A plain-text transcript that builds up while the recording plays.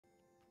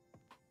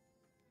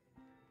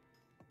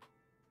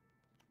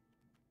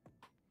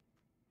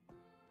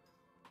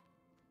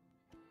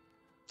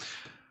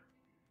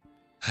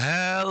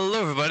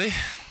everybody,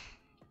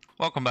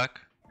 welcome back.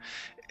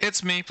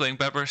 It's me,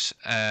 PlayingPeppers,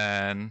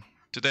 and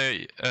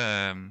today,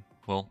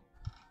 well,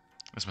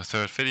 it's my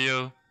third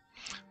video,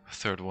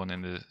 third one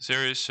in the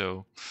series,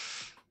 so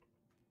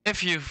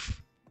if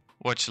you've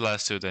watched the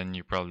last two, then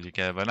you probably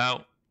get it by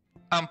now.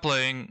 I'm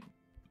playing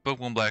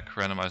Pokemon Black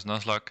Randomizer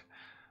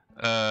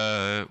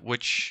Nuzlocke,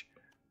 which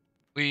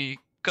we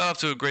got off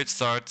to a great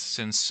start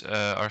since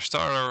our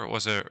starter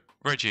was a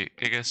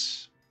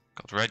Regigigas,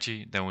 called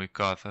Reggie, then we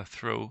got a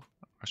Throw,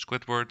 our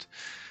Squidward,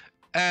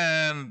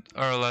 and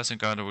our last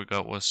encounter we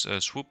got was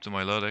Swoop the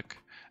Milotic.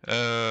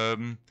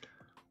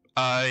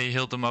 I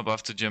healed him up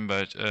after gym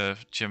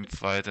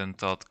fight and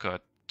thought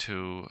got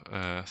to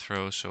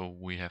throw, so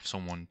we have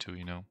someone to,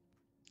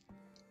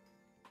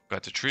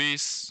 got the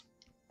trees,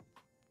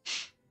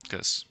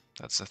 because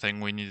that's the thing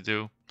we need to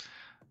do.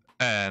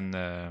 And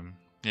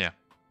yeah,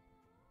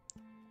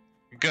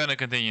 gonna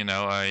continue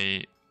now.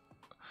 I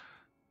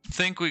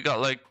think we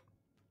got like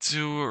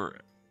two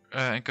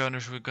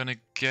encounters we're gonna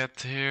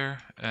get here,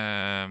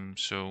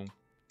 so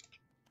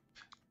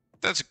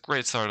that's a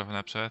great start of an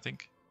episode, I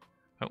think.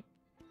 Oh,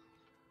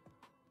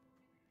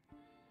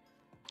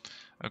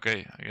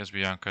 okay, I guess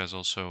Bianca is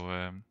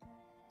also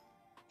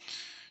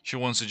she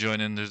wants to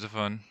join in the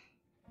fun.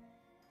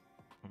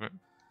 Okay.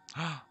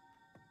 Oh,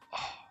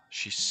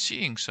 she's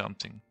seeing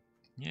something.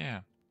 Yeah,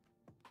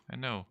 I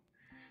know.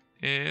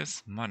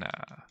 It's mana,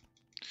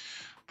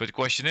 but the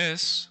question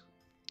is,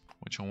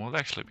 which one will it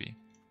actually be?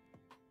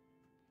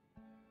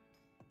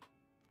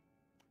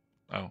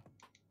 Oh,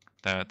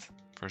 damn it.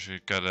 First we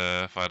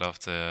gotta fight off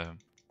the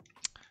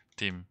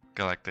Team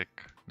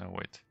Galactic. No,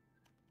 wait.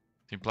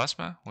 Team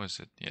Plasma? What is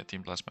it? Yeah,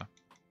 Team Plasma.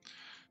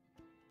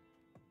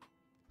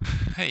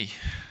 Hey.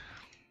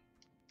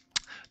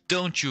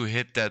 Don't you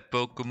hit that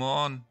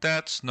Pokemon.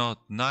 That's not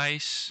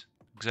nice.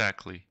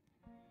 Exactly.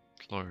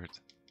 Lord.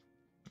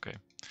 Okay.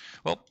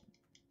 Well.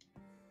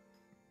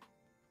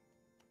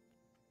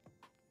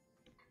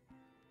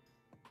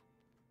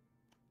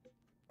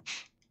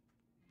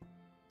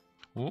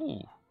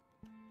 Ooh,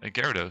 a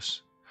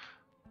Gyarados.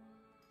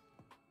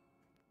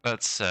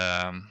 That's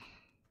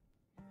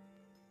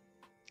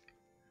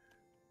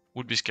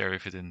would be scary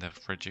if it didn't have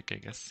Regigigas, I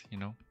guess,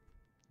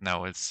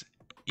 Now it's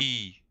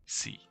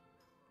easy.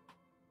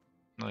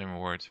 Not even a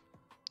word.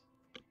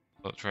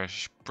 Well,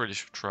 trash is pretty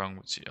strong,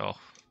 but see, oh,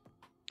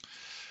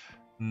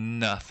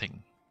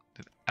 nothing.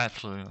 Did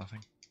absolutely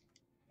nothing.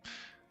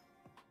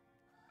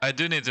 I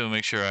do need to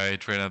make sure I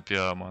train up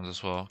the other ones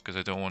as well, because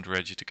I don't want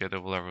Reggie to get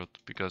over-leveled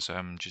because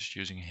I'm just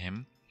using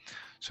him.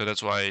 So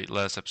that's why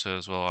last episode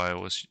as well I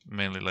was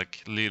mainly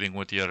like leading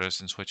with the others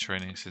in switch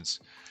training, since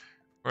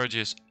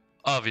Reggie is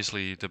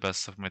obviously the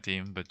best of my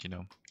team, but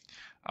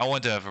I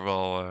want to have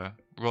a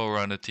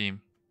well-rounded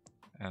team,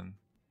 and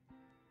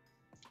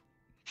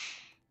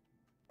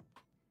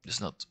there's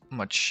not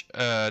much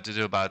to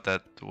do about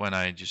that when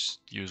I just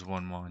use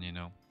one mon,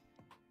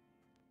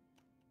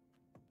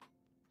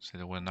 Say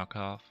the one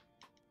knockoff.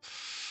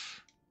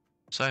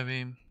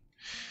 Psybeam.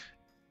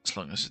 As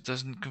long as it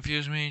doesn't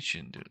confuse me, it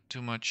shouldn't do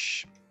too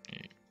much.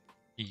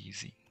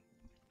 Easy.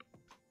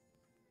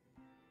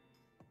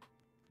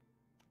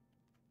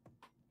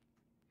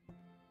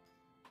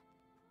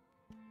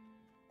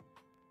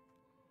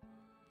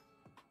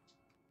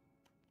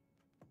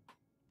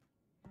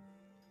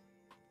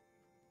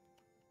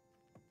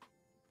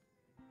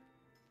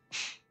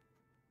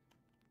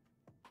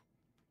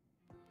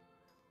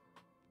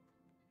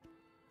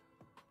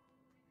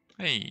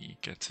 Hey,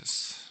 gets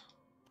this.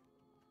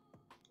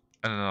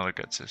 And another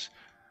gets this.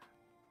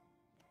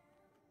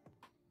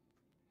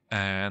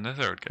 And the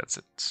third gets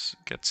it.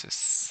 Gets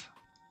this.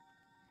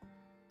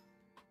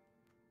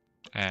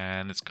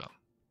 And it's gone.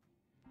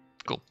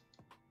 Cool.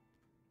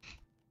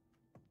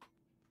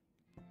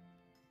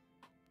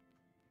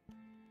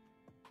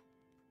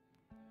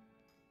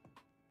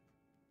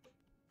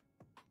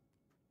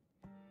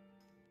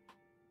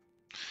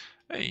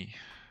 Hey,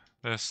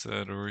 that's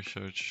the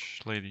research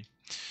lady.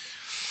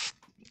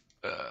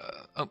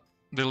 Oh,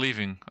 they're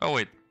leaving. Oh,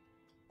 wait.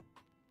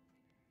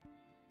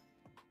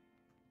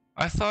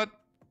 I thought...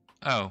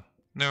 Oh,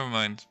 never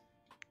mind.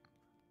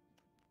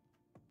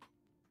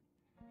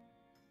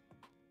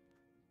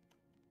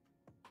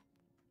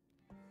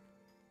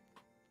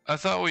 I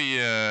thought we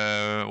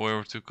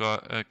were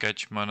to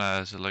catch mana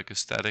as like a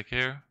static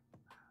here,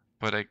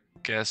 but I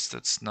guess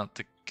that's not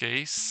the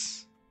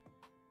case.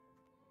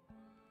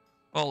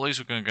 Well, at least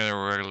we're gonna get a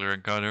regular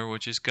encounter,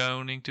 which is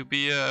going to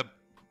be a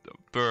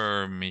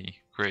Burmy.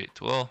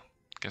 Great. Well,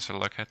 guess our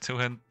luck had to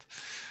end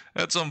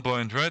at some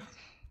point, right?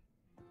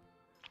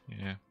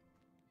 Yeah.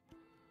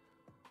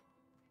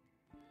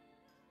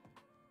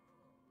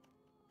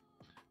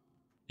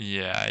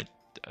 Yeah,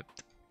 I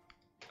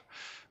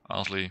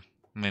honestly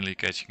mainly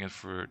catching it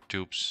for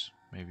dupes,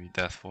 maybe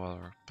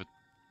Deathwater, but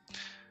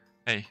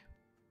hey.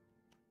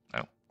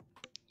 Oh.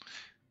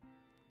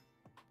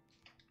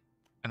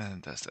 And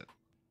then that's that.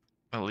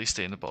 At least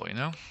stay in the ball,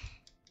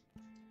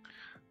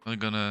 I'm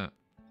gonna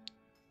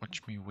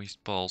watch me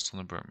waste balls on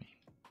a Burmy.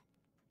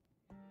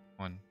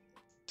 1,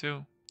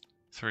 2,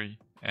 3,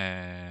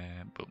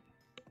 And boom.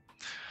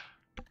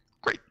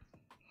 Great.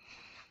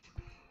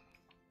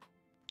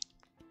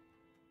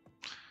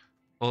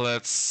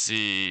 Let's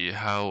see,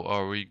 how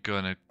are we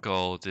gonna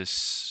call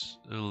this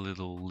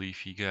little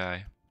leafy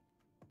guy?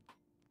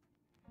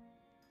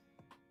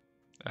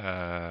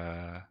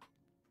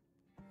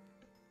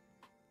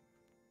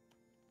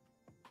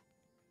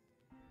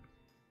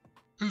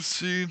 Let's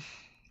see.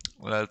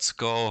 Let's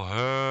call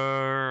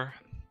her,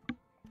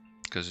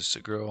 because it's a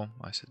girl.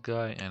 I said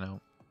guy, I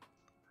know.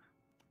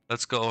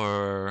 Let's call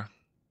her.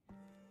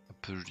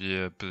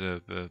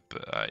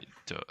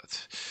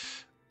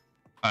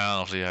 I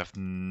honestly have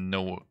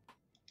no.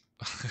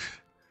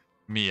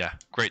 Mia.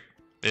 Great.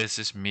 This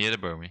is Mia the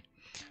Burmy.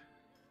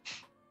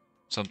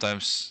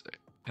 Sometimes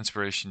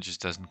inspiration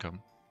just doesn't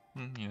come.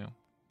 You know.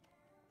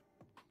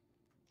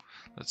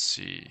 Let's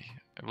see.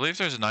 I believe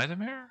there's an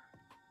item here.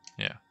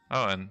 Yeah.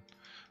 Oh, and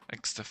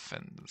X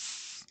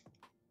defense.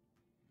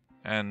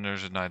 And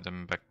there's an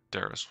item back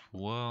there as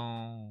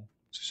well.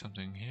 See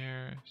something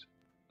here.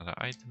 Another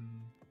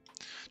item.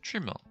 Tree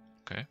mill.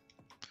 Okay.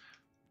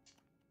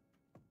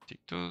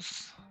 Take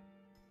those.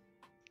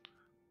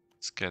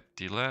 Let's get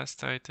the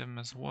last item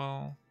as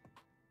well.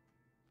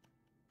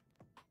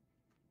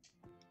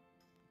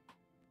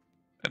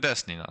 A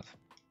destiny knot.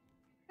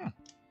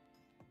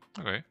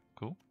 Okay,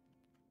 cool.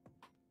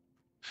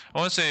 I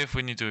want to say if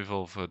we need to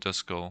evolve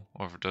Duskull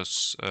or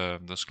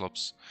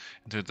Dusclops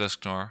into a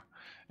Dusknor,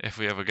 if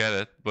we ever get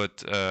it.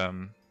 But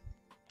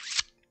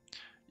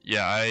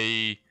yeah,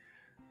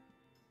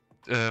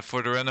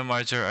 for the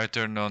randomizer I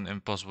turned on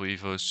impossible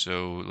evos,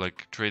 so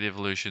like trade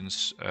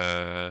evolutions,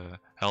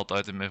 health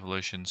item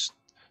evolutions,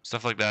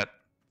 stuff like that.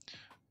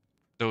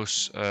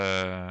 Those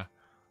are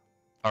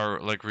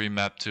like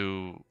remapped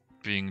to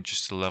being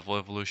just a level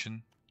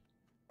evolution.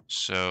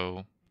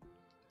 So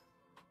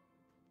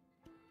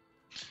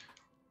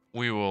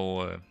we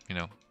will, you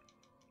know,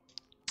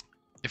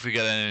 if we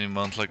get any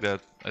month like that,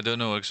 I don't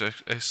know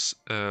exactly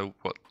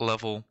what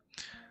level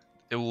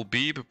it will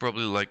be, but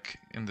probably like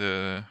in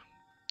the,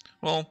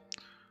 well,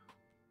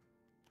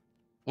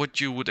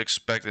 what you would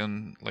expect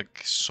in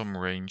like some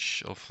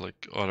range of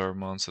like other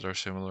months that are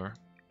similar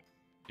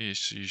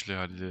is usually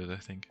how they do it, I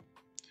think.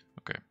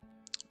 Okay.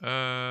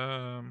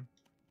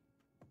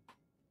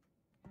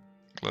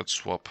 Let's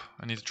swap.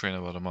 I need to train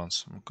about a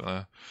month. I'm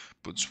gonna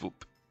put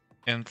swoop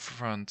in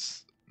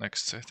front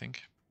next, I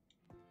think.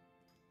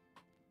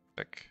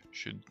 Back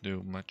should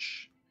do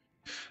much.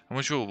 How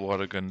much will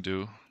water gun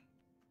do?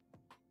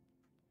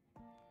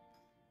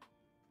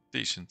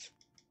 Decent.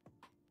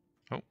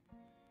 Oh.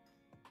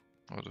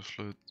 Water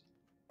fluid.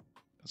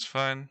 That's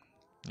fine.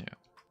 Yeah.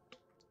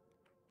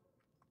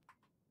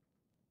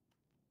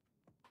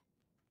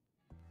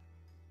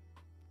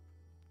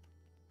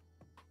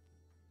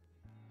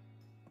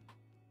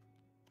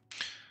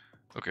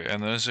 Okay,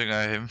 and another thing,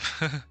 I am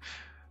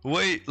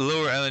way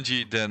lower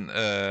energy than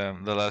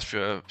the last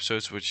few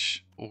episodes,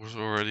 which was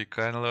already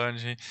kind of low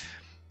energy.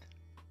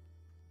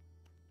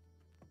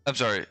 I'm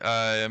sorry,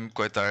 I am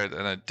quite tired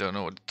and I don't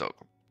know what to talk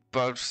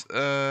about.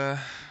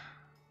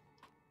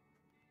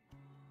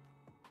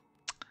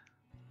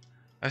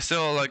 I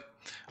still like.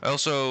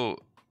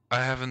 I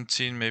haven't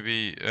seen,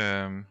 maybe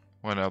when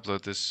I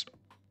upload this,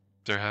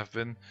 there have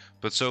been,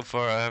 but so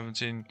far I haven't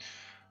seen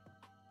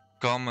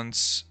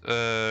comments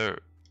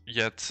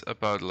yet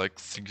about like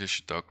things I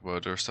should talk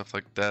about or stuff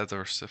like that,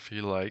 or stuff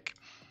you like,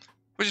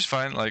 which is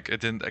fine. Like, I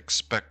didn't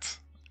expect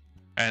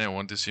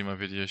anyone to see my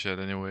videos yet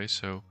anyway,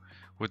 so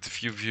with the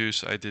few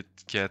views I did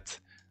get,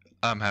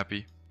 I'm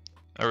happy.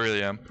 I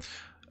really am.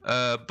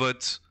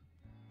 But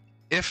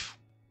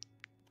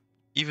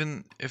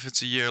even if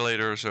it's a year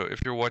later or so,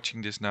 if you're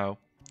watching this now,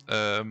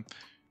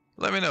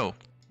 let me know.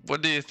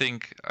 What do you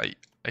think I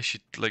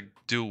should like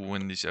do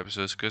in these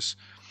episodes? Because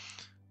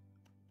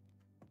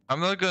I'm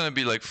not gonna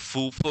be like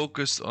full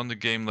focused on the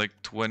game like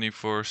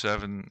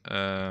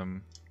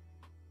 24/7.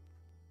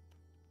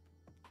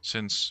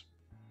 Since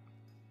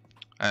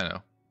I don't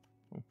know.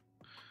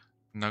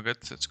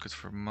 Nugget, that's good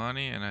for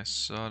money, and I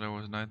saw there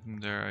was an item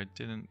there I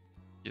didn't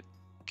yet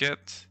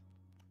get.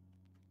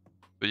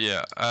 But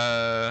yeah,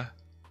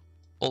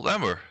 Old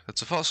Ember,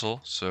 that's a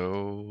fossil,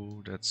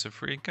 so that's a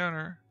free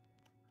encounter.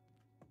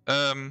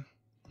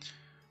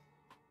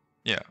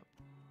 Yeah.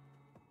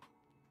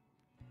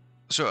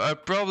 So I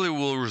probably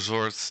will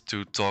resort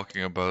to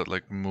talking about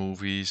like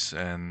movies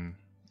and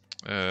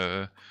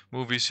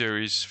movie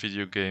series,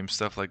 video games,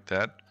 stuff like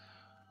that.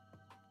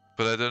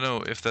 But I don't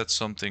know if that's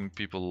something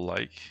people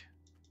like.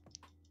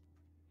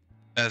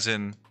 As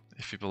in,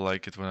 if people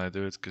like it when I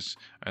do it, because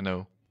I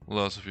know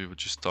lots of people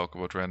just talk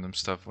about random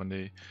stuff when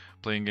they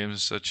playing games and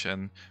such,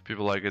 and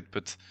people like it.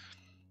 But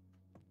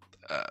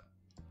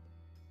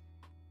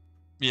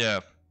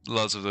yeah,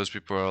 lots of those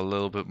people are a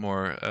little bit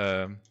more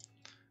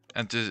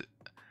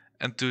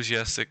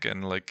enthusiastic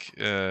and like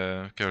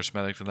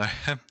charismatic than I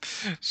am.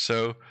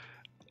 So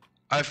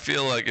I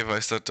feel like if I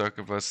start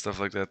talking about stuff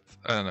like that,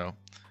 I don't know.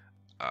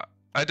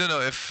 I don't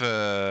know if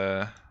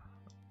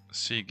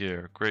sea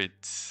gear, great.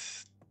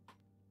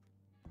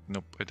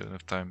 Nope, I don't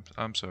have time.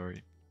 I'm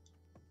sorry.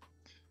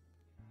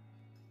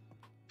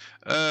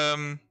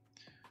 I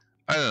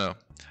don't know.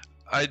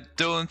 I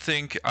don't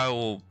think I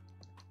will.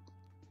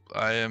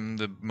 I am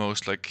the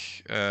most like.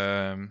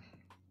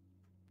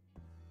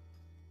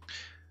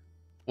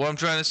 What I'm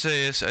trying to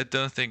say is, I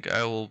don't think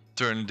I will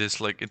turn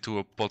this like into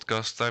a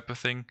podcast type of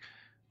thing,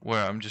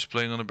 where I'm just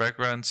playing on the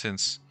background,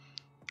 since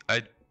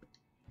I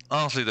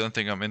honestly don't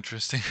think I'm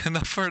interesting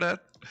enough for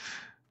that.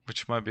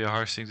 Which might be a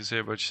harsh thing to say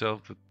about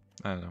yourself, but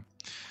I don't know.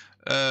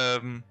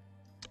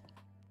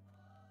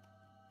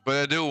 But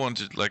I do want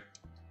to like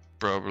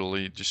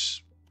probably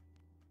just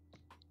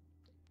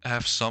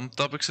have some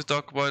topics to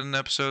talk about in an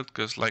episode,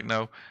 because like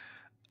now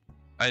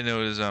I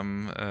notice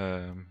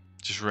I'm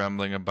just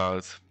rambling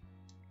about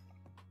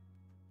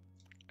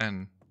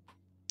and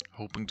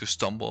hoping to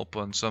stumble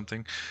upon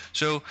something.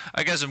 So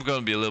I guess I'm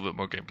gonna be a little bit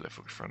more gameplay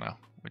focused for now,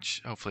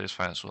 which hopefully is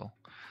fine as well.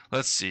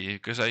 Let's see,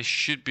 because I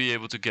should be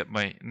able to get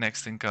my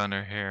next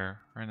encounter here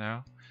right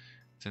now,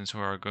 since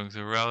we are going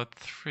to Route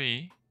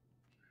 3.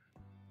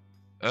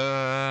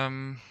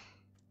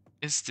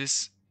 Is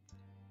this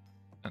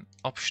an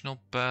optional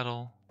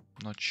battle?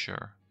 Not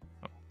sure.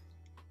 Oh.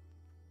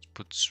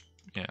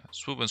 Yeah,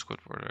 Swoop and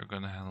Squidward are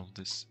gonna handle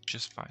this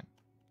just fine.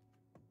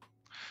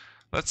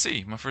 Let's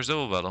see, my first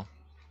double battle.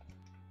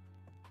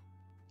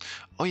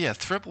 Oh yeah,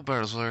 triple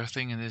battles are a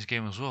thing in this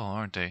game as well,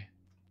 aren't they?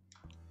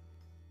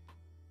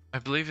 I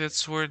believe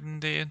that's where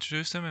they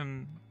introduced them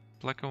in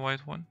Black and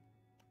White 1.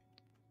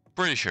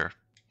 Pretty sure.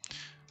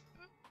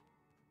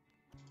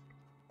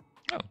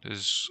 Oh, this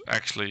is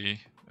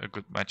actually a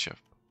good matchup.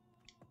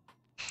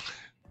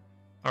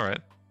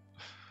 Alright.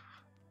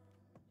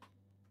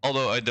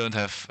 Although I don't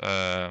have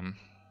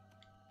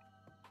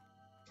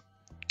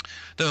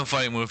don't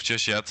fighting move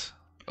just yet.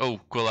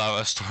 Oh, Quilao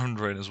has Storm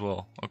Drain as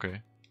well.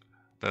 Okay.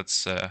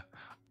 That's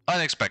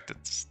unexpected,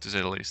 to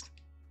say the least.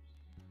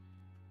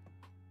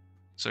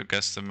 So I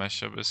guess the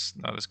mashup is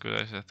not as good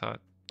as I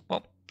thought.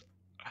 Well,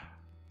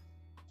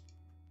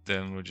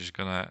 then we're just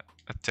gonna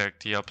attack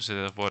the opposite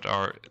of what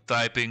our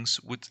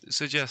typings would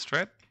suggest,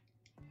 right?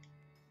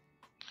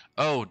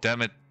 Oh,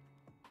 damn it.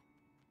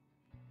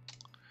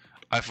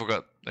 I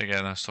forgot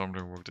again how Storm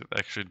Drain worked. It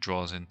actually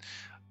draws in.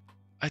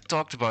 I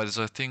talked about this,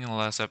 I think, in the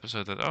last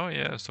episode that, oh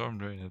yeah, Storm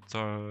Drain,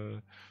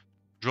 it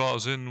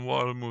draws in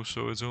water moves,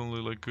 so it's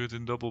only like good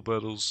in double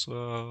battles.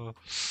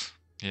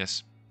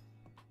 Yes.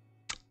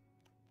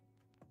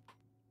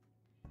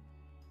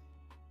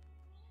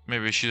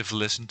 Maybe I should have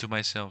listened to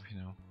myself, you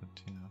know.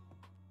 But you know,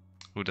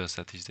 who does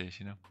that these days,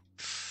 you know?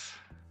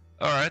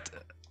 All right.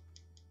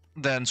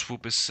 Then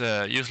Swoop is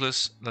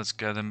useless. Let's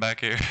get him back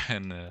here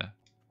and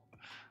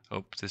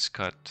hope this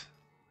cut.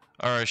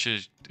 Or I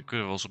could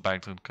have also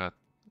banked on cut.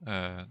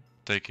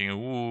 Taking a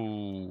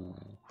ooh.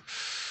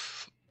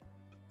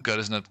 God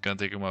is not gonna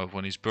take him out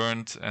when he's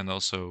burned, and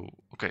also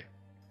okay.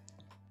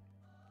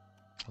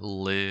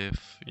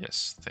 Live,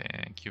 yes,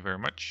 thank you very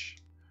much.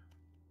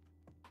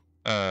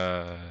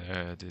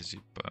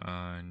 Dizzy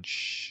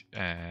Punch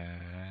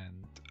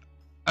and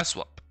a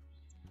swap.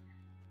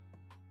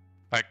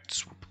 Back to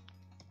Swoop,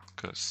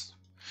 because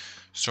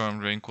Storm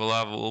Drain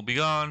Quilava will be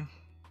gone.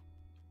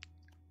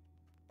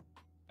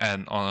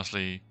 And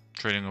honestly,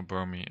 trading on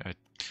Burmy,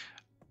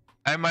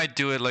 I might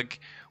do it like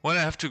when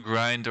I have to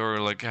grind or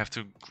like have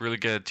to really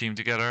get a team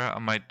together. I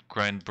might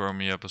grind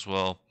Burmy up as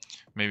well,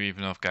 maybe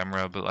even off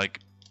camera. But like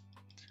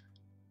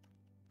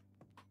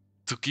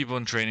to keep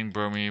on training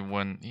Burmy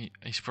when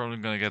he's probably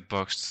gonna get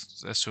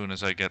boxed as soon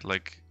as I get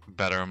like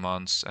better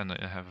months and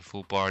I have a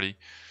full party.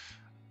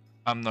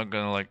 I'm not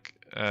gonna like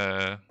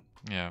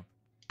yeah,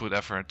 put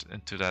effort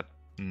into that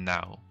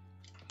now.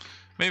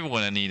 Maybe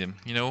when I need him,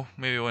 you know,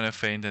 maybe when I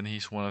faint and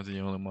he's one of the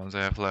only ones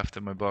I have left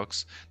in my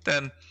box,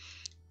 then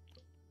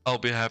I'll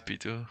be happy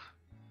to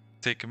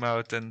take him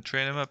out and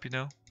train him up, you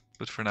know.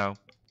 But for now,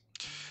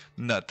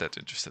 not that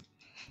interested.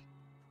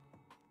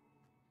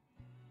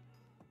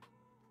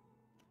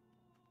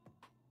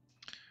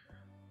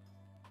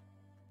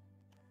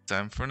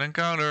 Time for an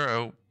encounter.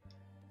 Oh,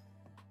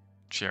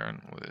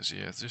 Sharon, what does he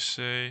have to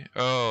say?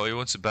 Oh, he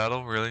wants a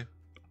battle, really?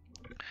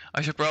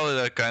 I should probably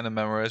like kind of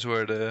memorize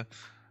where the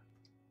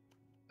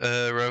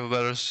rival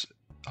battles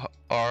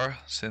are,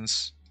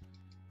 since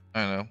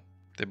I don't know,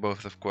 they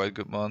both have quite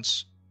good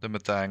mons, the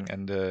Matang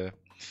and the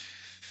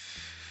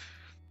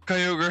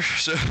Kyogre.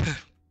 So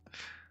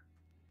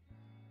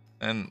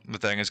and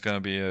Matang is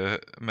gonna be a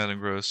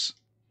Metagross,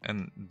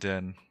 and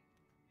then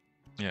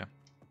yeah,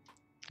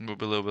 it will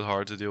be a little bit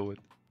hard to deal with.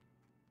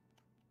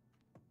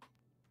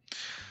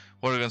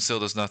 Watergun still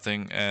does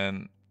nothing,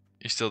 and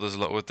he still does a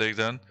lot with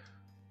takedown.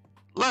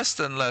 Less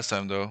than last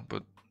time though,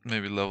 but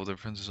maybe level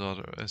difference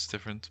is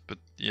different. But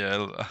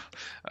yeah,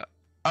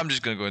 I'm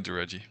just gonna go into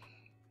Reggie.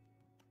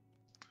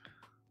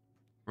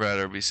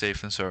 Rather be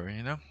safe than sorry,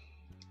 you know?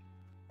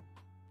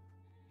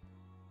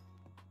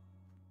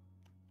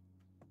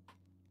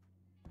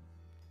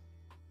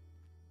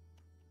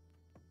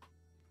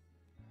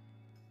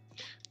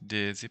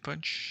 Dizzy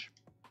Punch.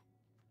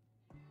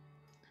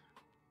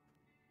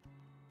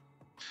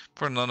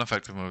 For a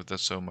non-effective move,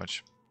 that's so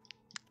much.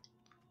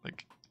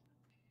 Like,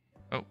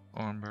 oh,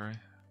 Oranberry.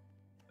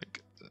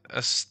 Like,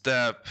 a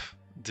stab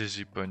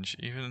dizzy punch.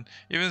 Even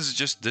if it's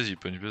just dizzy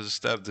punch, because a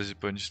stab dizzy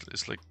punch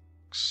is like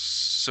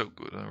so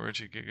good on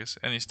Regigigas.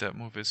 Any stab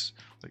move is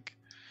like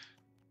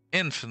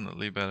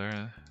infinitely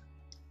better.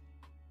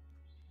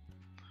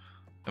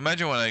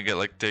 Imagine when I get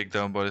like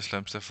takedown, body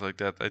slam, stuff like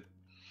that. I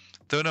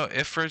don't know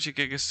if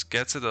Regigigas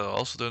gets it. I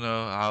also don't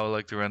know how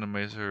like the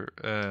randomizer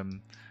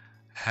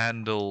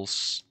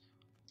handles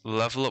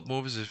level up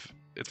moves. If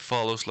it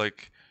follows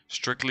like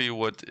strictly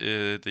what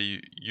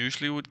they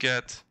usually would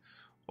get,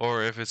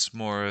 or if it's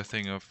more a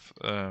thing of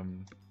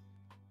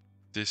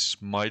this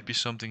might be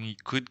something he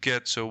could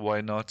get, so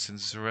why not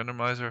since it's a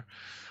randomizer.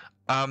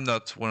 I'm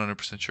not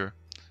 100% sure.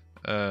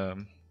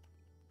 Could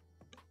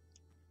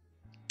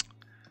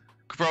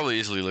probably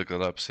easily look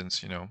that up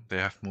since, you know, they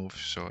have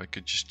moves, so I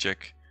could just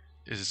check,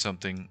 is it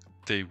something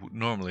they would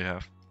normally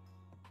have.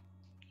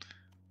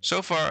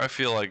 So far I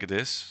feel like it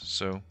is,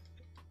 so,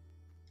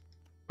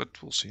 but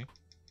we'll see.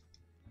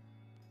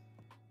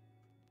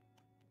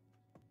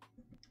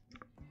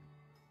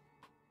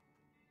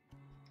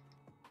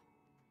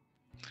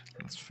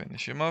 Let's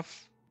finish him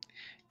off.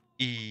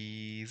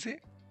 Easy.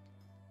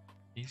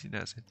 Easy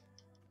does it.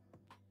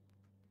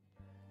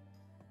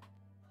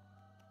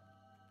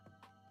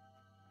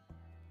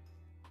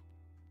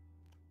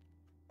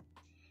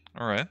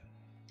 Alright.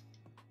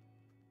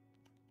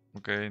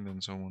 Okay, and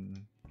then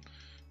someone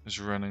is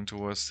running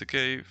towards the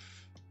cave.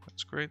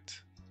 That's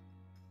great.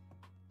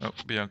 Oh,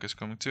 Bianca's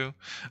coming too.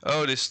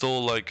 Oh, they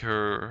stole like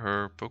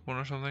her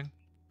Pokemon or something?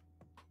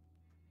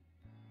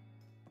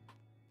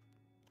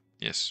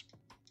 Yes.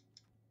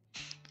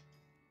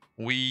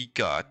 We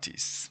got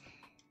this.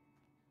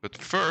 But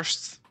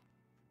first,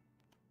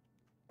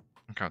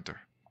 encounter.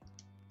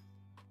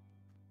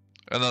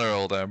 Another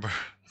old Amber.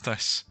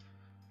 Nice.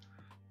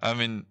 I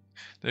mean,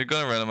 they're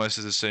gonna randomize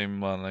to the same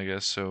one, I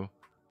guess, so...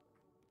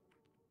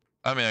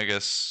 I mean, I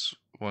guess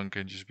one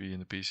can just be in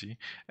the PC.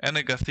 And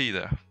a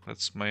Gathita.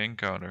 That's my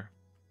encounter.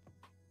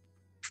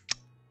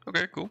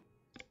 Okay, cool.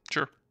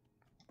 Sure.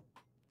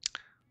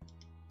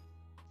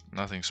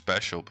 Nothing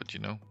special, but you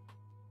know.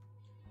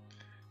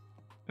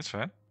 It's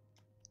fine.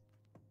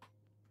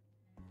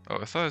 Oh,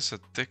 I thought it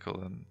said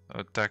tickle and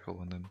tackle,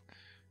 and then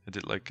it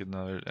did like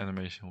another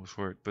animation was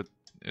weird, but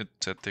it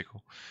said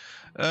tickle.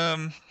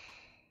 In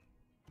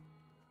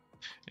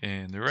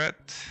the red,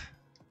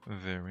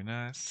 very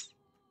nice.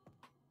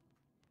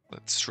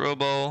 Let's throw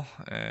ball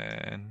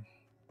and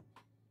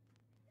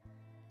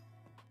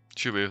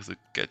should be able to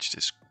catch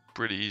this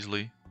pretty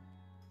easily.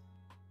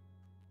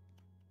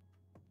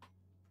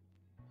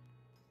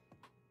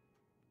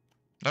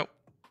 Nope.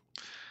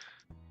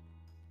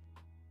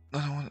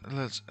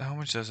 How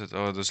much does it?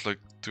 Oh, there's like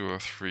 2 or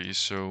 3,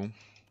 so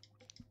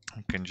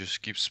I can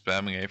just keep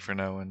spamming A for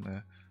now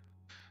and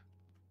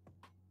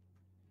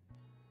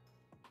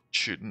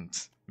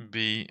shouldn't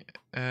be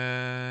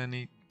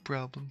any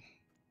problem.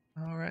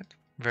 Alright,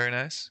 very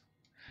nice.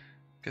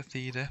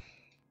 Cathedra.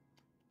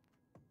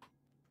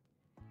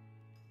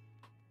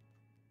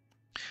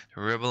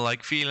 The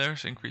ribbon-like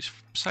feelers increase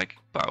psychic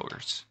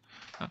powers.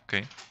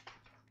 Okay.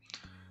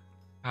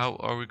 How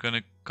are we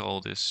gonna call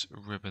this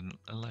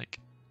ribbon-like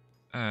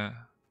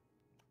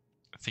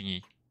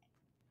thingy?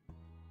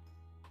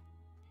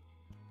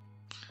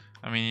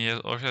 I mean, he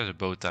also has a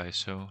bow tie,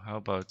 so how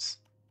about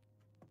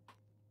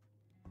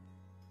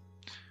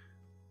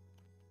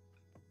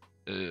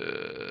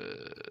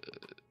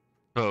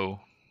bow?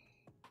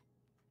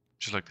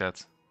 Just like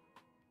that.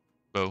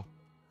 Bow.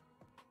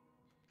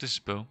 This is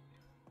bow.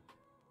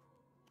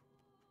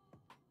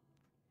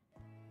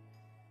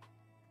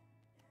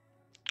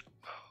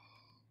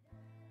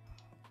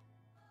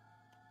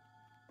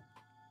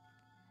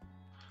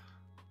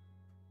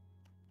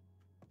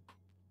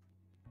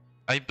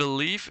 I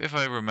believe, if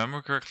I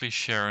remember correctly,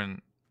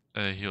 Sharon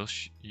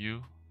heals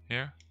you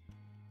here.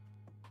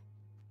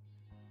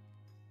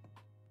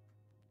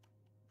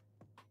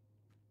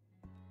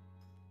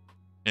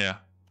 Yeah.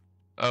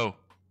 Oh.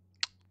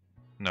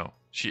 No.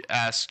 She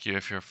asks you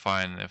if you're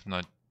fine, if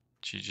not,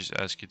 she just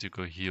asks you to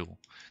go heal.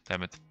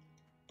 Damn it.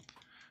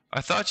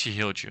 I thought she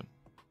healed you.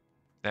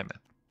 Damn it.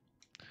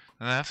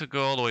 And I have to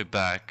go all the way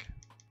back.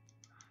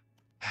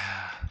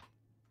 I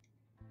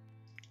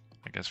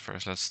guess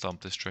first let's stomp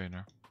this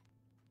trainer.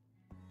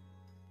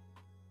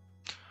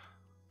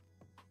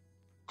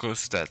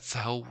 'Cause that's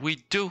how we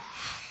do.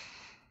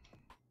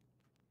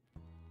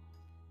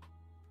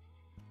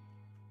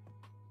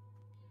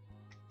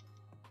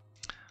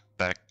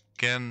 Back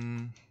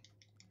again.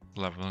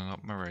 Leveling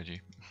up my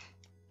Reggie.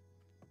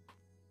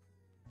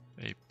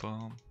 A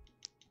bomb.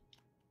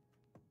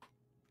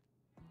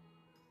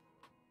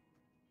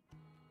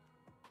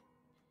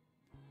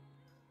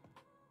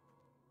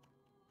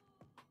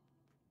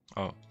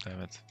 Oh,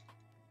 damn it.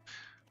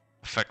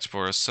 Effect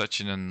Spore is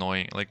such an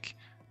annoying, like...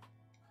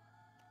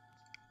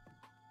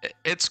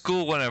 It's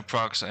cool when it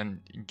procs and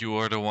you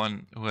are the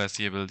one who has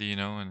the ability, you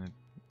know,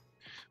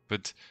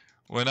 but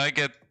when I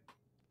get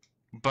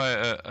by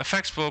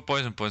effect Spore,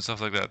 poison point,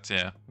 stuff like that,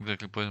 yeah,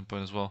 exactly, poison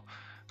point as well.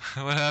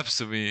 What happens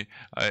to me,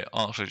 I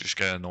also just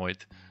get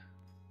annoyed.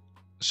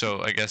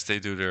 So I guess they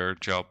do their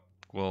job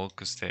well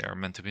because they are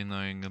meant to be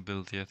annoying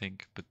ability, I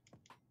think. But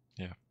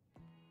yeah,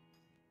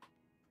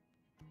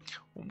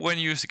 when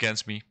used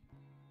against me,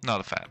 not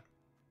a fan.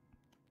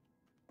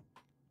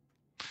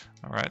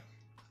 All right.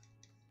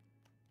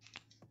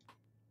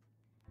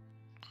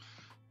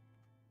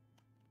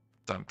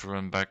 Time to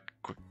run back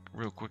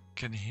real quick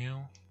and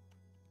heal.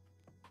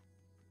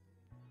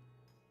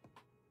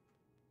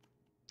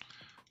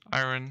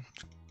 Iron,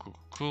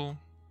 cool.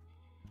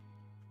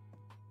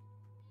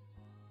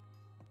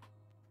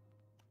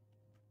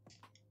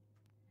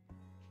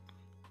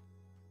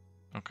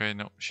 Okay,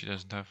 no, she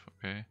doesn't have.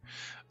 Okay,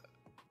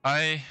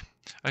 I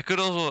could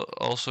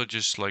also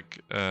just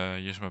like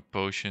use my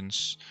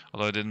potions,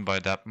 although I didn't buy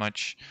that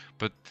much.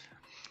 But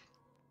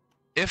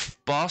if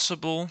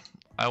possible,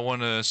 I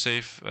want to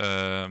save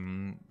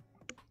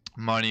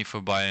money for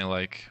buying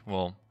like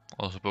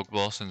also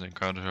Pokeballs since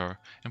encounters are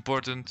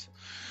important,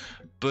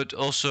 but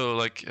also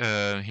like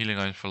healing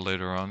items for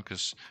later on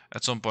because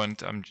at some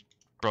point I'm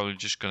probably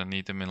just gonna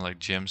need them in like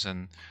gyms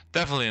and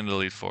definitely in the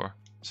Elite Four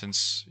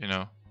since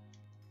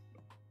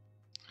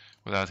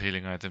without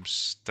healing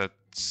items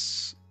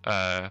that's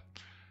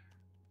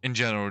in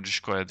general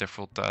just quite a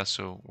difficult task.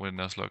 So with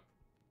Nuzlocke,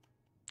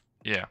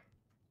 yeah.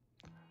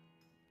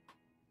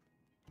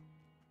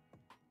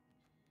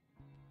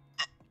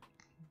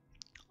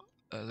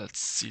 Let's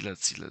see.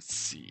 Let's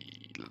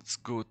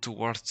go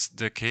towards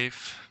the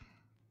cave.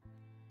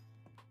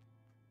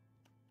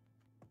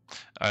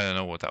 I don't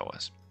know what that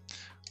was.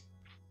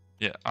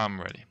 Yeah,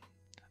 I'm ready.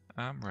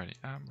 I'm ready.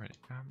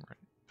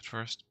 But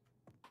first,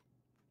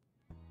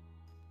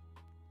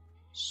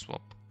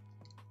 swap.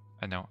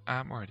 And now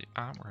I'm ready.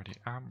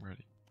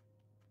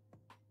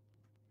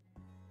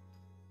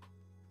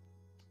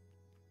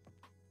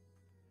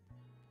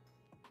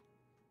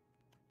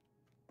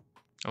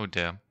 Oh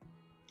damn.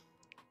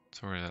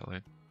 Sorry that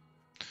late.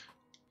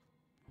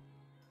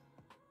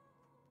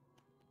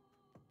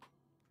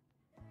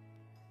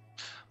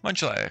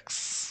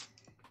 Munchlax.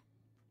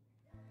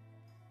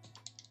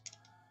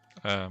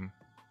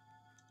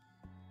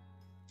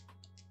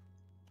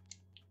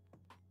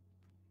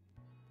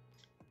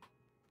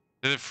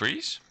 Did it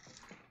freeze?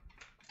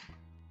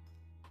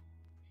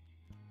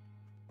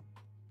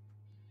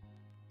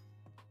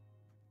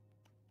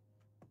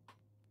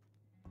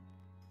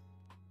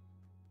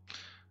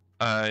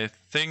 I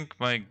think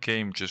my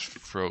game just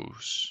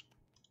froze.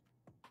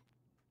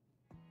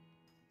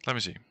 Let me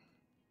see.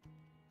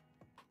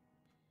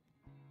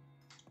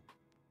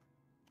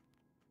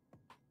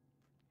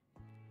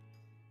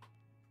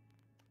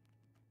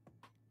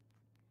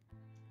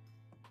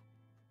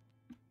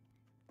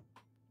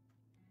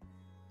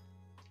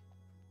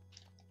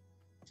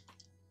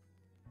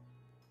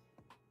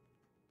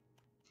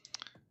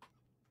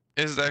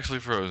 Is it actually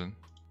frozen?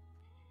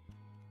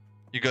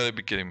 You gotta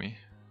be kidding me.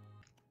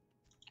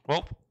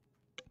 Well,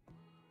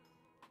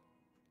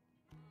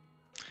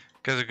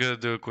 guess I'm gonna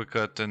do a quick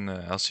cut and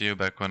I'll see you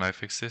back when I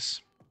fix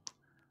this.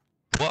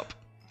 Whoop.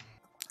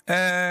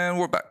 And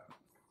we're back.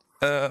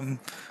 Well,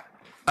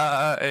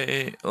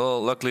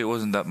 luckily it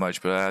wasn't that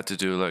much, but I had to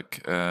do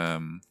like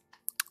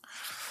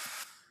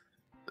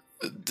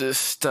the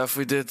stuff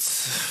we did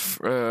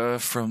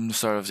from the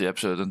start of the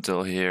episode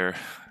until here.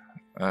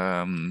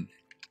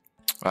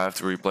 I have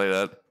to replay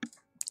that.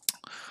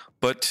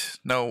 But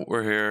no,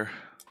 we're here,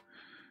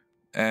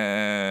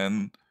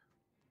 and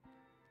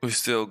we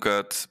still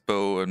got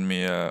Bo and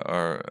Mia.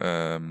 Our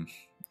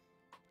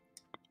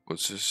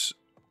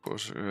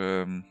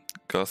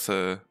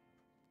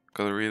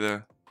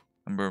Gotharita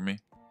and Burmy.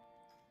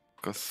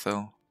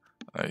 Gothel.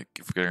 I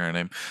keep forgetting her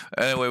name.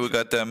 Anyway, we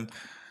got them.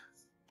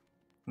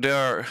 They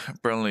are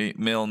apparently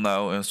male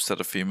now instead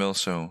of female,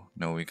 so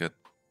no, we got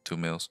 2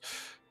 males,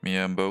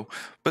 Mia and Bo.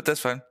 But that's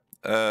fine.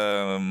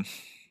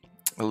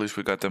 At least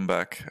we got them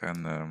back,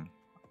 and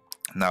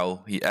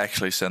now he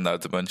actually sent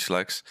out the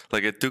Munchlax.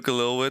 Like it took a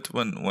little bit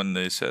when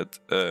they said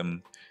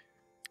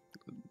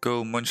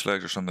go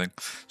Munchlax or something.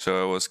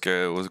 So I was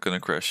scared it was gonna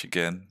crash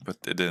again, but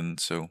it didn't.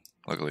 So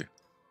luckily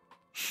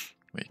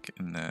we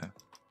can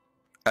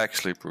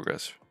actually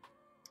progress.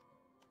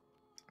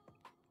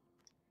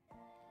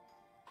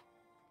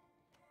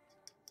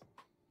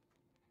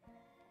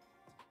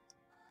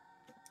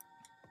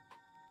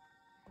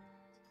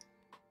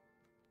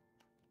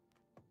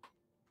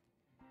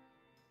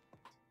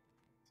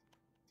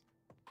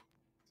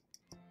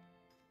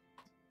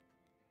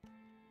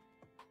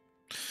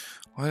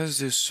 Why is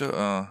this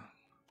so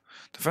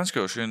defense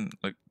quotient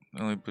like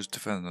only boost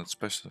defense, not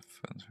special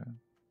defense, right?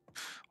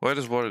 Why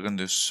does water gun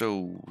do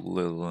so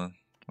little?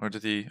 Or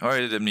did he he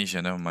did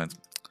amnesia, never mind.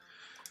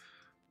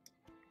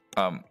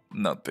 I'm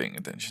not paying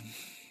attention.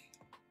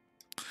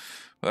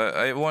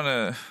 I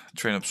wanna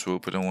train up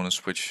Swoop, I don't wanna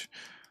switch,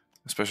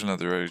 especially not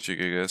the regular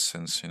jig, I guess,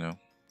 since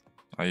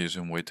I use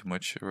him way too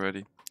much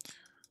already.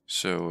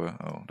 So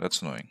oh,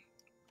 that's annoying.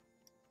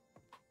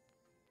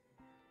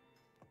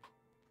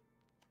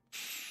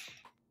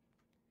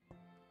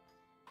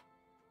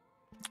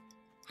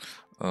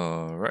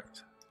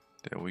 Alright,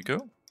 there we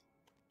go.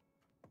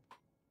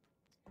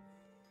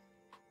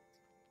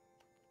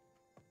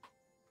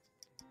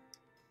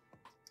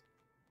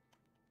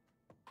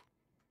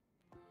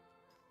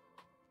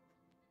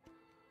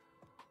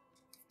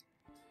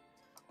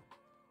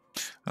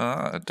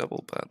 Ah, a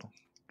double battle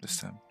this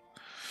time.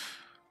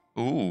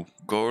 Ooh,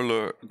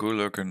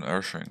 Gorlurk and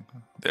Urshring.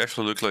 They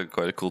actually look like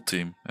quite a cool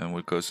team, and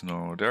with Ghost and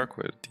Normal, they're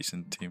quite a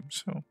decent team.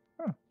 So,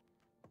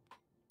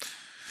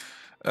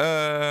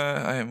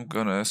 I am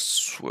gonna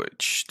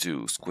switch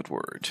to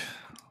Squidward.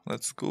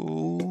 Let's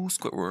go,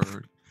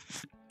 Squidward.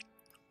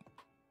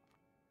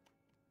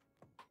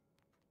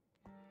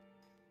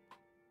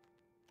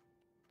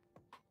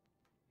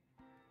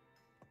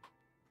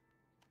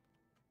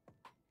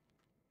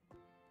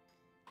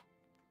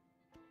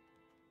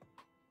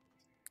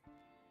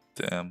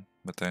 Damn,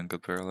 but then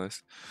got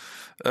paralyzed.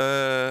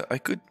 I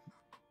could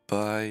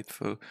bite,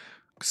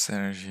 focus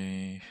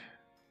energy.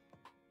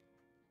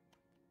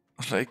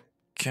 Like,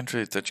 can't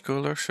really touch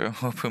Golur, so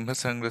hoping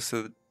Metang does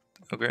it.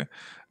 Okay.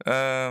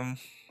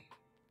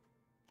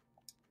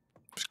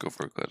 Just go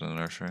for a Glad and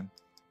Nurturing.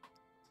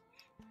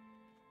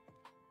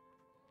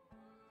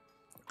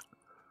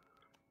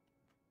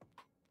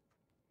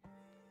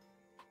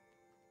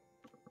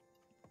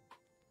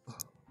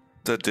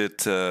 That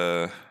did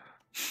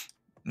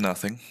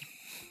nothing.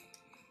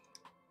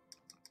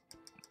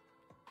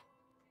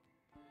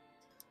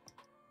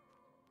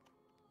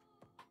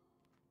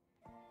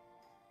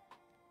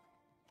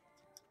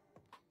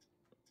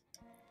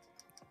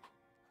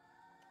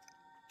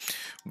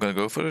 I'm gonna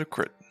go for the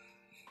crit.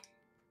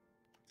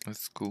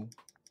 That's cool.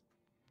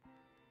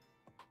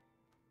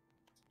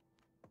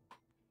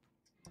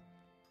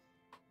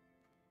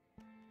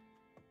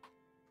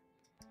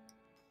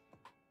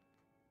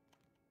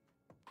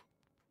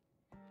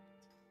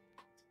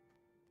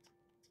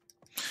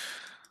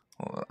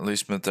 Well, at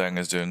least Metang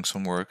is doing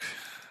some work.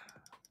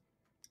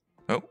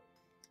 Oh.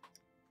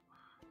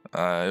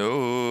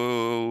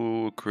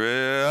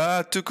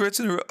 Crit. 2 crits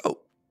in a row. Oh.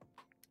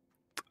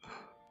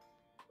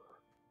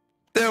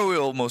 There we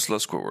almost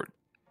lost Squidward.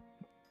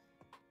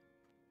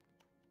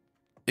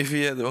 If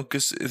he had,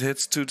 because it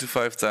hits 2 to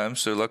 5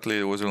 times, so luckily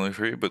it was only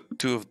 3, but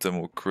 2 of them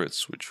were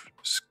crits, which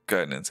was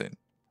kinda insane.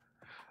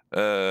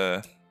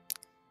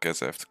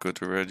 Guess I have to go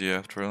to Reggie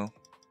after all.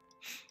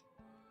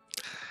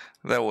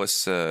 That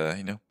was,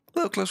 you know, a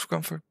little close for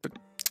comfort, but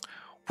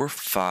we're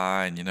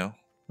fine, you know.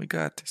 We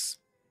got this.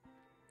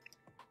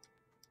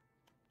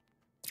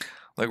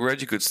 Like,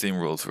 Reggie could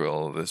steamroll through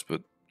all of this,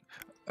 but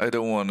I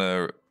don't want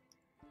to,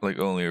 like,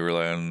 only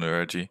rely on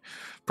Reggie.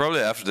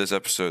 Probably after this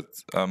episode,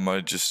 I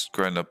might just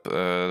grind up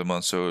the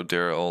months so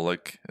they're all,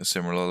 like, a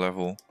similar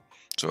level,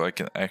 so I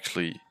can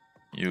actually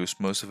use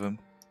most of them.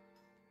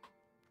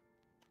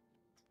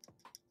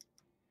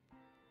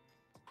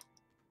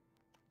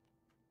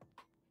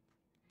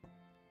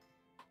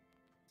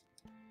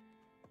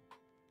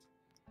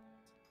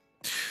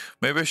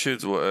 Maybe I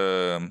should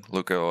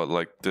look at what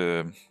like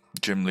the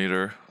gym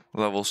leader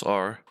levels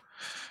are,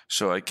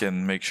 so I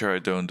can make sure I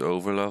don't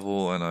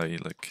overlevel and I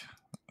like,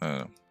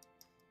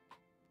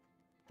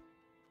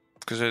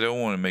 because I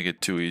don't want to make it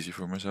too easy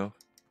for myself.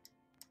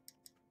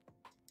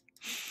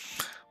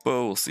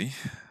 But we'll see.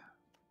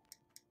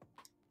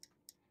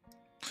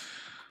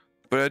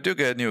 But I do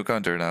get a new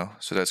counter now,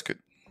 so that's good.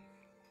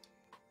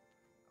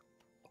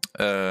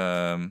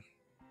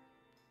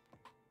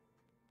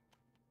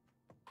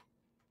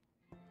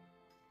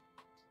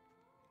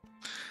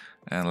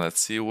 And let's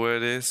see what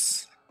it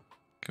is.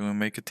 Can we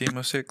make a team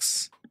of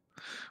 6?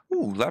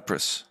 Ooh,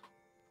 Lapras.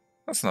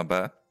 That's not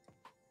bad.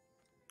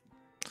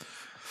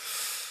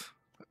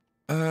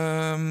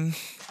 Don't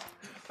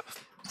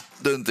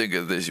think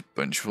a Daisy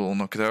Punch will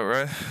knock it out,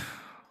 right?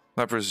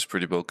 Lapras is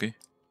pretty bulky.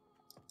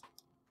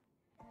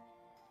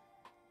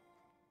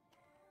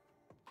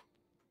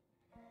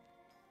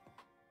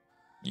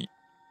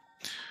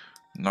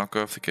 Knock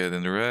off the cat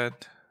in the red.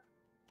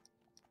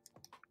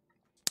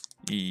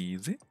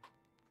 Easy.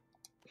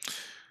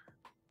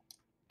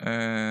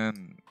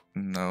 And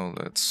now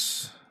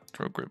let's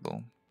throw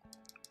Gribble.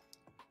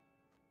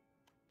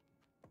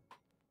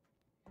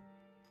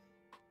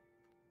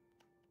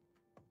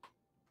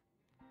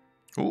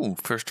 Ooh,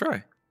 first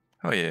try.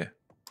 Oh yeah.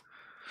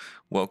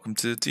 Welcome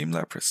to the Team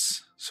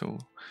Lapras.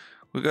 So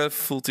we got a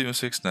full team of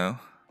 6 now.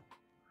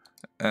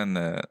 And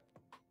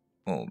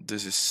well,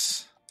 this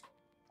is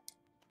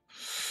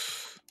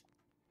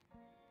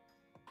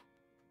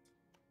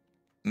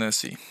let's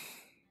see.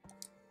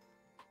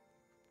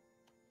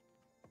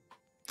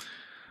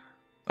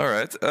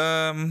 Alright,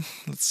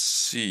 let's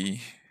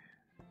see.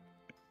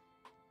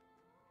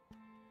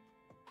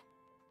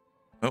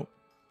 Oh.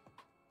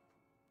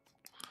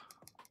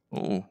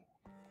 Oh.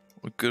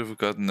 We could have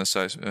gotten a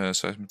size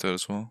method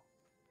as well.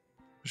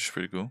 Which is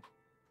pretty cool.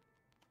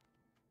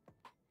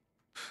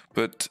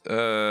 But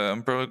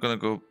I'm probably gonna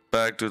go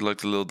back to like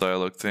the little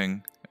dialogue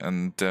thing,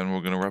 and then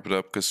we're gonna wrap it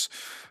up, because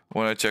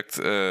when I checked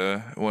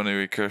when I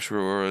recurse, we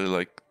were already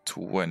like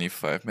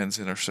 25 minutes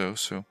in or so.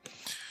 So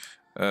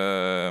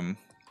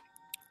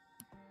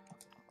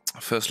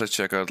first let's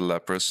check out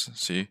Lapras,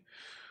 see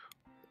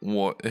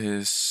what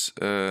his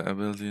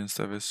ability and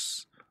stuff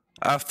is.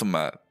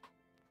 Aftermath.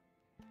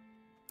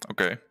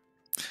 Okay.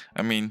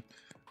 I mean,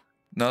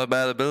 not a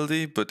bad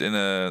ability, but in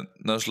a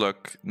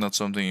Nuzlocke, not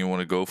something you want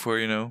to go for,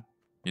 you know?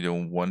 you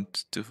don't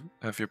want to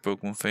have your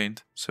Pokemon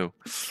faint. So,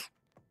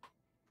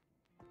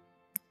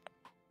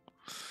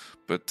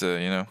 but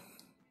you know,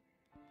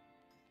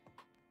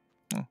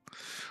 well,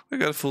 we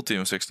got a full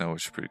team of 6 now,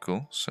 which is pretty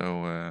cool.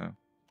 So,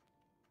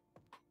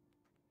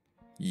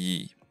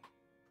 yeah.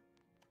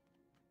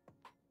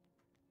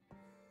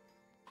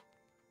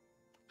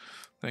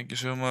 Thank you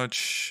so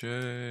much.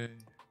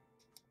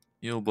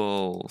 Heal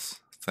balls.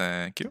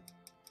 Thank you.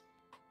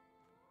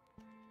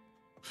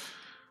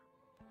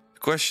 The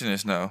question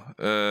is now,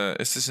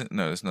 is this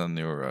no, it's not a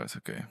newer route.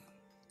 Okay.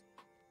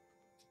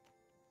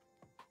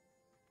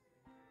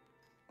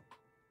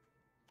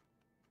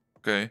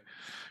 Okay.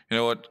 You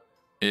know what?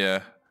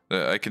 Yeah,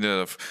 I can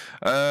do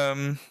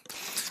that.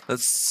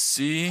 Let's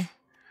see.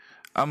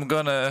 I'm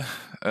gonna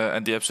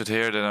end the episode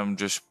here. Then I'm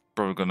just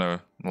probably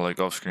gonna like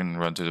off screen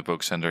run to the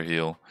book center,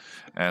 heal,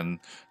 and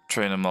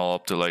train them all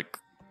up to like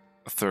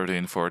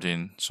 13,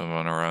 14,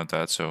 someone around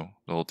that. So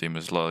the whole team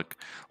is like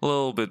a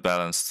little bit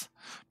balanced.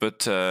 But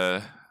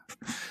this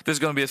is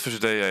gonna be it for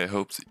today. I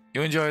hope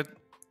you enjoyed.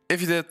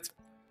 If you did,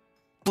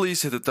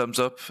 please hit the thumbs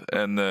up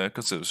and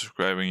consider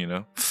subscribing. You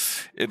know,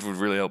 it would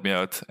really help me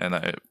out, and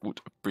I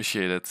would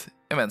appreciate it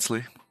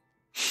immensely.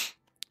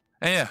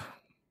 And yeah,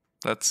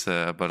 that's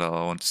about all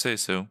I want to say.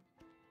 So,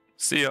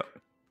 see ya.